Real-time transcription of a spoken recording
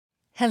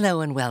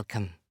Hello and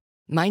welcome.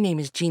 My name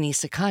is Jeannie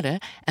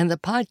Sakata, and the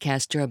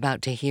podcast you're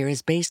about to hear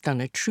is based on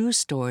a true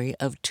story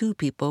of two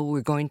people we're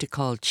going to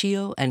call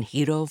Chiyo and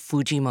Hiro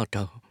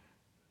Fujimoto.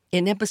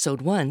 In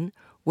episode 1,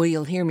 where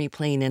you'll hear me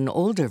playing an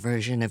older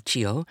version of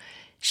Chiyo,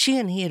 she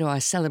and Hiro are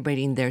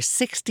celebrating their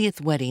 60th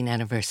wedding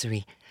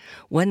anniversary.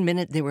 One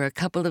minute they were a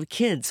couple of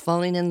kids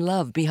falling in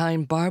love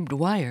behind barbed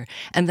wire,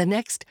 and the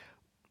next,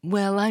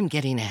 well, I'm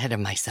getting ahead of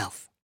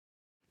myself.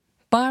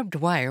 Barbed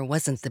wire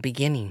wasn't the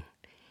beginning.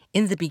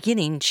 In the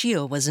beginning,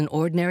 Chiyo was an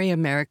ordinary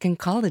American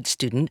college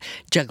student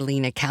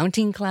juggling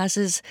accounting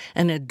classes,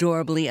 an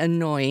adorably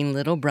annoying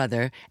little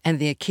brother, and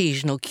the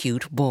occasional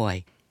cute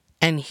boy.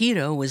 And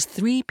Hiro was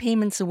 3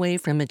 payments away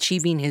from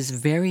achieving his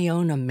very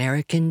own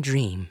American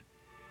dream.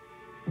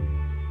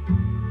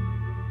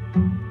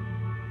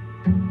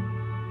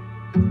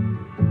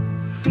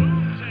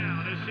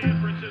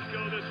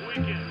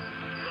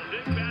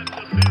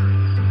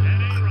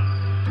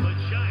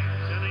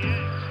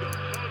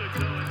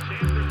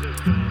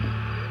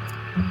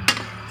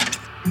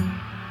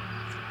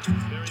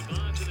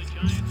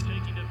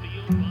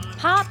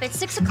 Pop, it's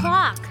 6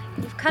 o'clock.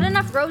 You've cut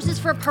enough roses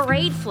for a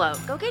parade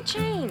float. Go get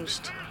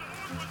changed.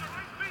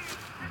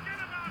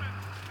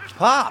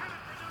 Pop!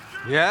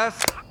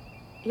 Yes?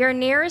 Your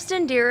nearest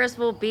and dearest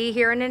will be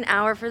here in an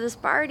hour for this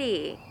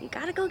party. You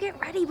gotta go get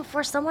ready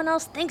before someone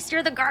else thinks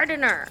you're the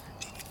gardener.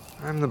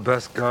 I'm the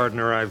best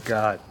gardener I've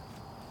got.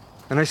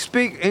 And I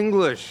speak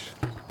English,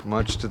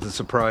 much to the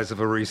surprise of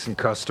a recent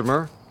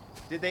customer.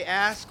 Did they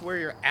ask where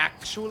you're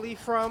actually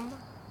from?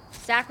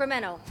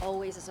 Sacramento,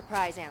 always a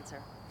surprise answer.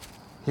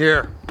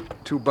 Here,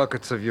 2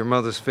 buckets of your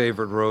mother's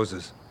favorite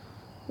roses.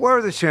 Where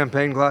are the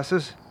champagne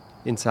glasses?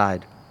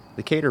 Inside.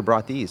 The caterer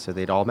brought these so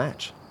they'd all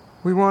match.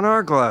 We want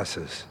our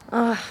glasses.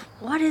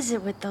 What is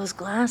it with those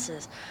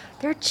glasses?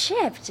 They're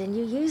chipped and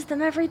you use them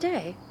every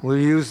day. We'll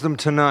use them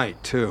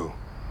tonight, too.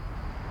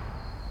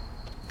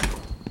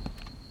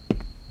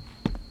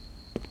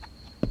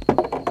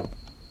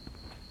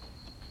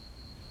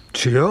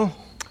 Chiyo?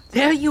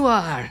 There you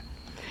are.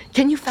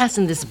 Can you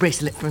fasten this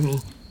bracelet for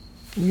me?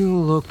 You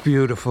look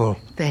beautiful.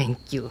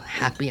 Thank you.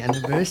 Happy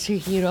anniversary,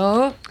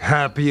 Hiro.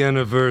 Happy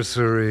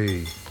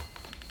anniversary.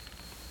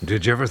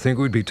 Did you ever think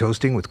we'd be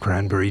toasting with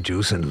cranberry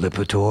juice and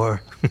Lipitor?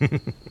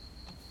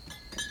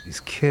 These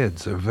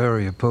kids are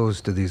very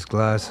opposed to these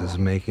glasses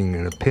making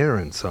an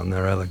appearance on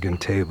their elegant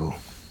table.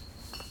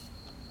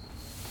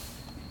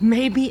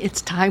 Maybe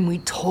it's time we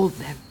told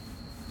them.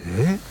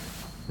 Eh?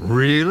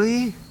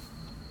 Really?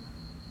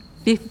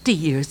 50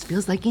 years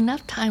feels like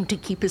enough time to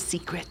keep a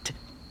secret.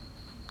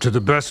 To the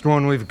best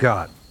one we've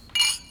got.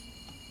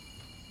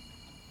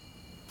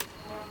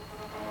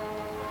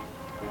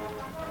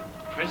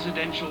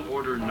 Presidential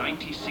Order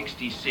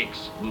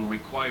 9066 will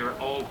require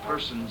all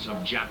persons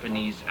of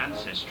Japanese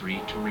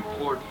ancestry to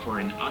report for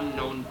an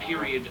unknown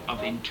period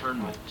of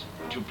internment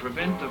to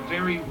prevent the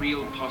very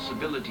real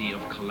possibility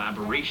of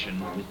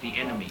collaboration with the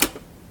enemy.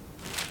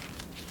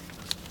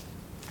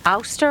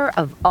 Ouster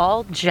of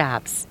all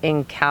Japs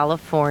in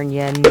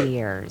California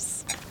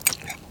nears.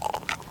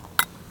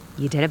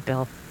 You did it,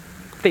 Bill.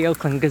 The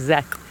Oakland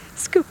Gazette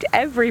scooped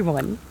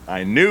everyone.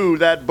 I knew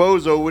that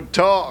bozo would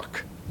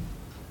talk.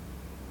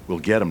 We'll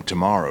get him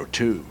tomorrow,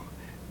 too.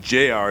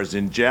 JR's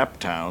in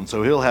Japtown,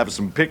 so he'll have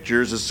some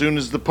pictures as soon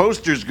as the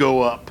posters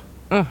go up.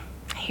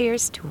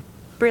 Here's to a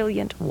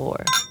brilliant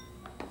war.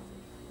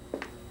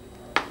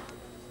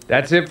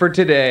 That's it for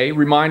today.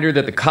 Reminder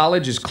that the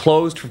college is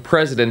closed for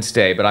President's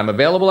Day, but I'm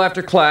available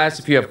after class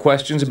if you have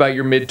questions about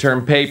your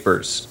midterm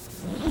papers.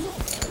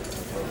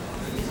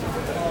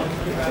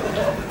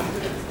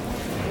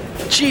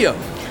 Chiyo.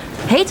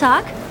 Hey,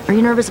 Talk. Are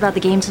you nervous about the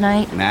game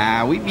tonight?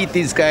 Nah, we beat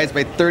these guys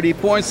by 30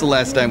 points the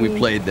last time we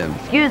played them.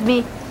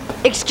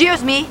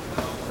 Excuse me.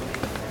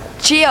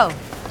 Chiyo.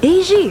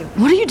 Eiji,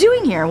 what are you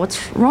doing here?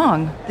 What's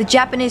wrong? The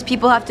Japanese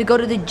people have to go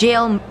to the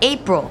jail in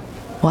April.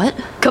 What?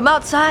 Come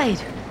outside.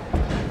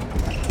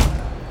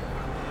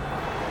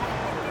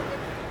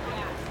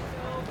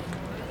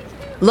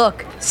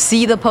 Look,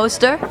 see the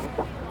poster?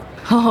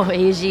 Oh,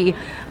 Eiji,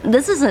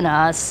 this isn't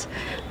us.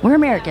 We're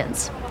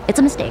Americans. It's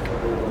a mistake.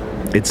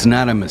 It's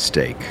not a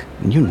mistake,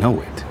 and you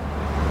know it.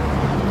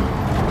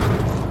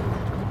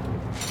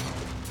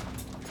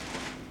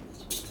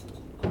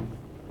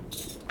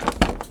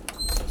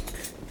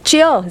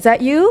 Chiyo, is that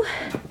you?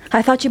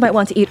 I thought you might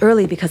want to eat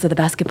early because of the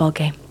basketball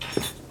game.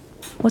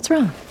 What's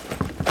wrong?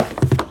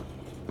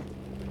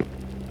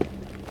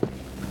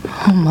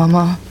 Oh,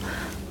 Mama.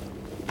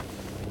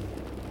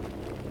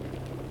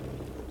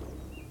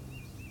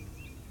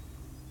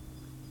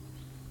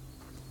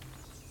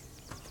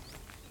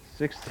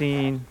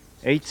 $16,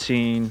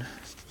 $18,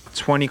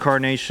 20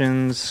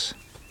 carnations,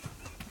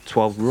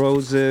 12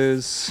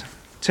 roses,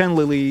 10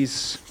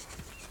 lilies.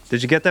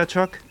 Did you get that,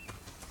 Chuck?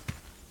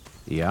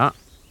 Yeah.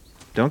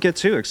 Don't get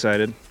too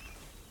excited.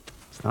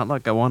 It's not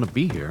like I want to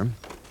be here.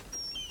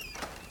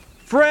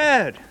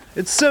 Fred!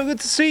 It's so good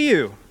to see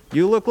you.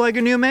 You look like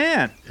a new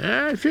man.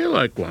 Yeah, I feel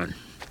like one.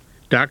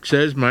 Doc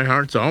says my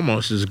heart's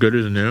almost as good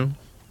as new.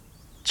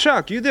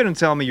 Chuck, you didn't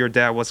tell me your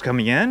dad was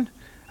coming in.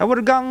 I would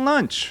have gotten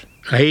lunch.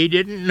 He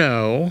didn't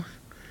know.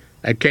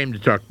 I came to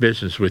talk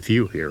business with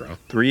you, Hiro.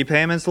 3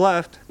 payments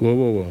left.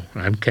 Whoa.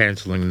 I'm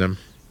canceling them.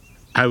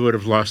 I would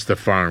have lost the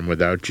farm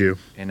without you.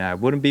 And I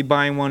wouldn't be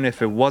buying one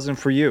if it wasn't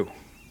for you.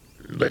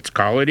 Let's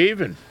call it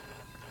even.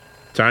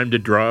 Time to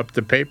draw up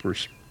the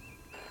papers.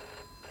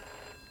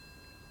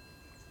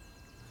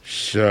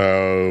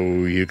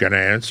 So, you gonna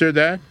answer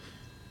that?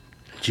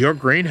 It's your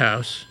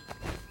greenhouse.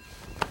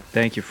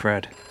 Thank you,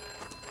 Fred.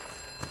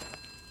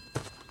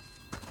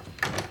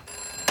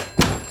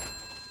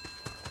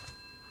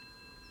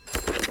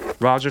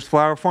 Rogers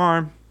Flower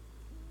Farm.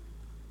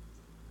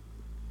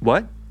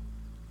 What?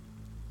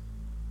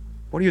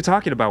 What are you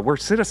talking about? We're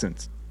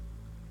citizens.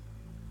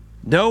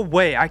 No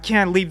way, I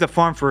can't leave the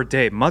farm for a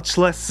day, much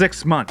less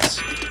 6 months.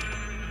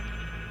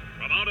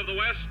 From out of the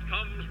west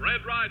comes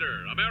Red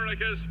Ryder,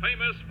 America's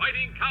famous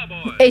fighting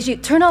cowboy.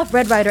 Eiji, turn off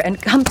Red Ryder and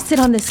come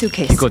sit on this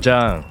suitcase.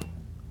 Hiko-chan,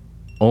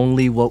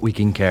 only what we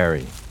can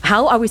carry.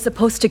 How are we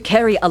supposed to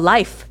carry a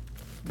life?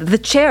 The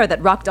chair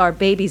that rocked our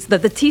babies,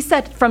 the tea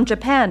set from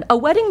Japan, a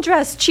wedding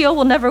dress Chiyo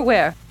will never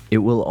wear. It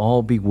will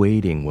all be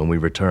waiting when we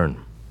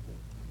return.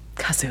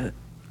 Kazu,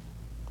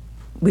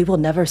 we will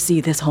never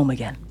see this home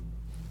again.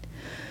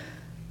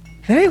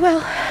 Very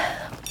well.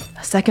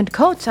 A second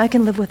coat I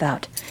can live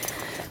without.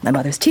 My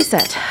mother's tea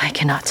set I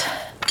cannot.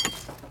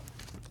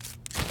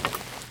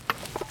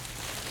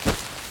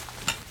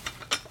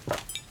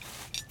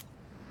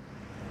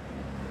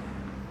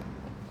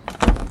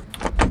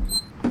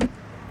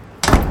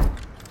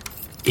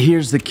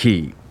 Here's the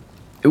key.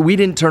 We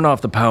didn't turn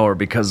off the power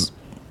because,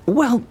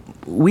 well,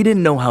 we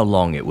didn't know how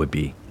long it would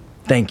be.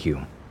 Thank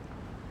you.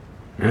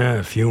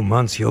 A few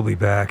months you'll be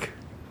back.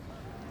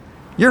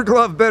 Your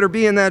glove better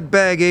be in that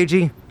bag,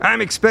 Eiji.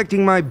 I'm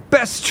expecting my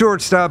best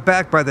shortstop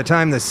back by the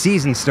time the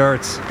season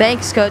starts.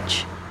 Thanks,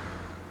 Coach.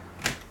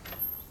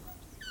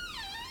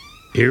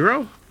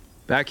 Hiro?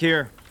 Back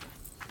here.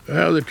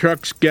 Well, the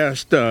truck's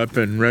gassed up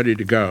and ready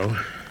to go.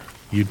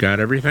 You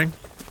got everything?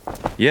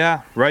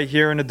 Yeah, right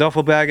here in a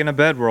duffel bag and a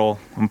bedroll.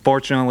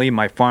 Unfortunately,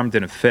 my farm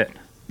didn't fit.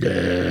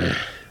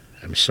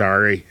 I'm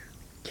sorry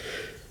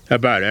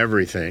about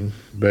everything,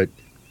 but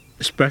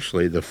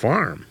especially the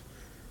farm.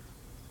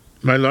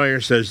 My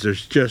lawyer says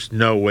there's just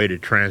no way to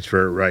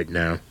transfer it right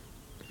now.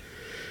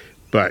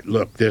 But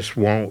look, this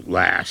won't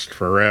last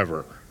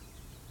forever.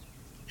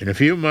 In a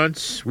few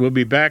months, we'll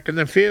be back in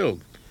the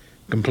field,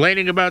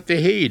 complaining about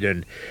the heat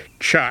and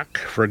Chuck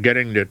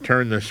forgetting to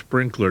turn the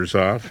sprinklers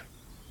off.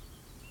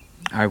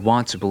 I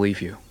want to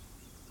believe you.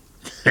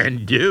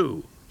 And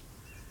do.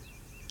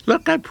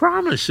 Look, I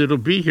promise it'll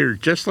be here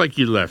just like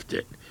you left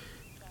it,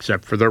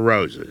 except for the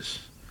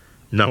roses.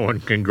 No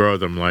one can grow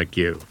them like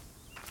you.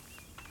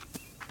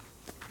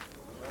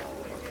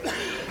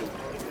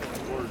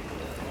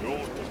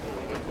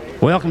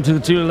 Welcome to the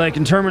Tule Lake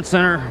Incarceration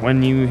Center.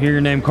 When you hear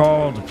your name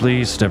called,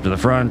 please step to the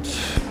front.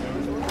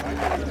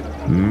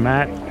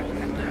 Matt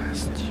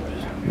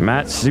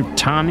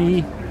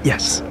Sutani?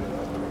 Yes,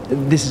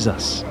 this is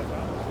us.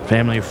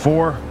 Family of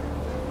 4?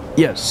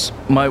 Yes,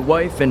 my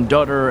wife and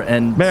daughter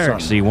and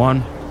Barracks, son.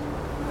 C1.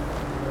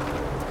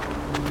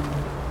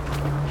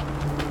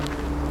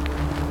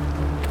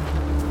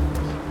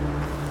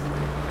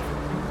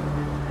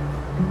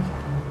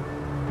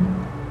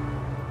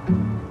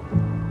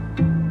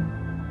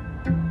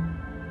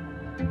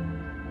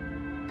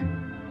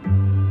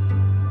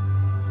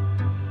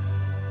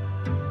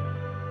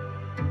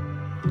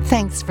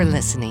 Thanks for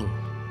listening.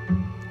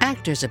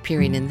 Actors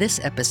appearing in this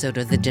episode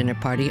of The Dinner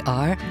Party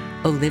are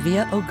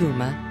Olivia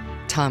Oguma,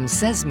 Tom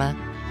Sesma,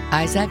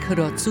 Isaac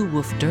Hirotsu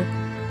Woofter,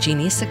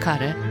 Jeannie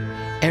Sakata,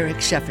 Eric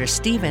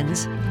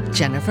Sheffer-Stevens,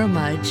 Jennifer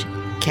Mudge,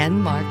 Ken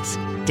Marks,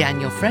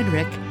 Daniel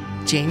Frederick,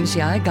 James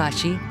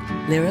Yaegashi,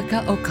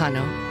 Lyrica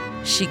Okano,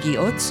 Shigi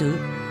Otsu,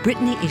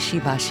 Brittany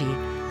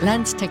Ishibashi,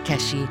 Lance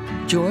Takeshi,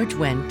 George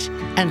Wendt,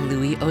 and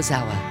Louis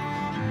Ozawa.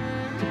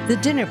 The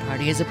Dinner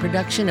Party is a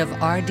production of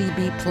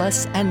RDB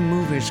Plus and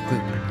Movers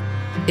Group.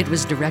 It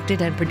was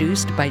directed and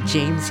produced by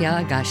James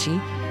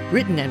Yaegashi,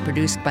 written and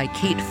produced by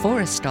Kate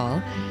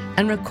Forrestal,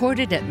 and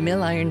recorded at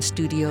Mill Iron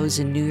Studios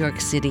in New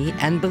York City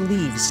and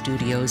Believe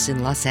Studios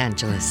in Los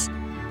Angeles.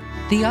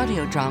 The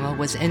audio drama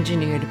was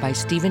engineered by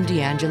Stephen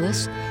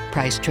DeAngelis,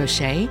 Price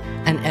Trochet,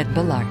 and Ed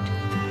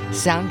Ballart.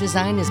 Sound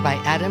design is by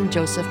Adam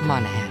Joseph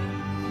Monahan.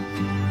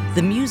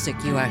 The music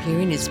you are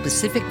hearing is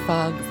Pacific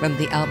Fog from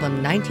the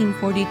album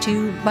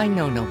 1942 by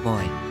No-No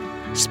Boy.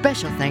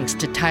 Special thanks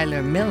to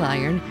Tyler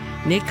Milliron,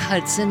 Nick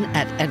Hudson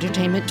at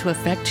Entertainment to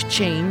Effect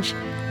Change,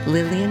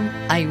 Lillian,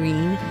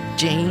 Irene,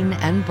 Jane,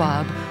 and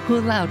Bob, who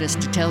allowed us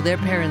to tell their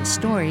parents'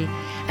 story,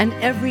 and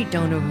every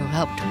donor who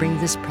helped bring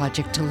this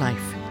project to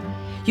life.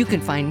 You can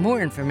find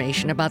more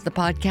information about the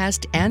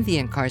podcast and the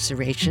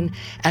incarceration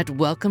at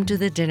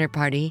welcometothe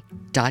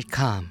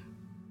dinnerparty.com.